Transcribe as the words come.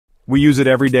We use it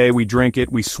every day, we drink it,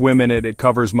 we swim in it, it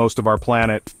covers most of our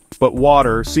planet. But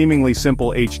water, seemingly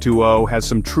simple H2O, has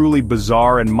some truly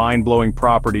bizarre and mind-blowing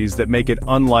properties that make it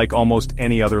unlike almost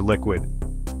any other liquid.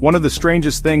 One of the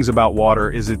strangest things about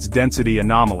water is its density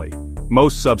anomaly.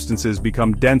 Most substances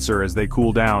become denser as they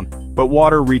cool down, but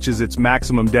water reaches its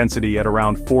maximum density at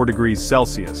around 4 degrees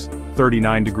Celsius,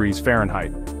 39 degrees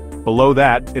Fahrenheit. Below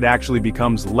that, it actually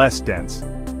becomes less dense.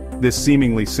 This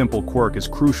seemingly simple quirk is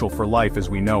crucial for life as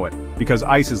we know it. Because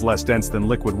ice is less dense than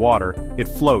liquid water, it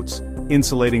floats,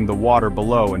 insulating the water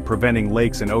below and preventing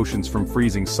lakes and oceans from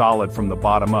freezing solid from the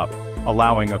bottom up,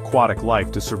 allowing aquatic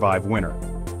life to survive winter.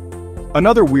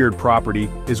 Another weird property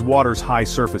is water's high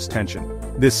surface tension.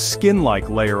 This skin-like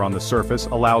layer on the surface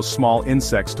allows small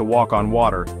insects to walk on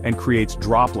water and creates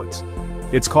droplets.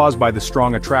 It's caused by the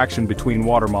strong attraction between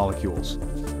water molecules.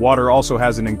 Water also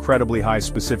has an incredibly high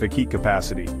specific heat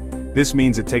capacity. This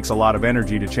means it takes a lot of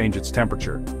energy to change its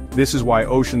temperature. This is why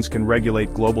oceans can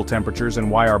regulate global temperatures and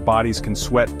why our bodies can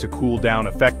sweat to cool down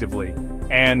effectively.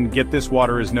 And get this,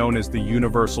 water is known as the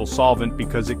universal solvent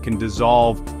because it can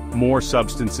dissolve more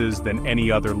substances than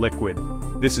any other liquid.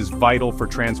 This is vital for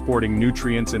transporting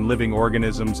nutrients in living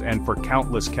organisms and for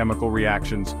countless chemical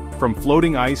reactions. From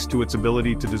floating ice to its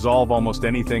ability to dissolve almost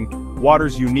anything,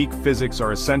 water's unique physics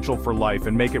are essential for life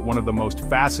and make it one of the most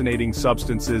fascinating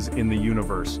substances in the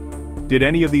universe. Did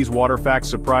any of these water facts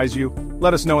surprise you?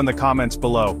 Let us know in the comments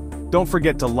below. Don't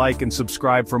forget to like and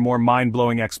subscribe for more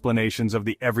mind-blowing explanations of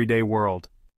the everyday world.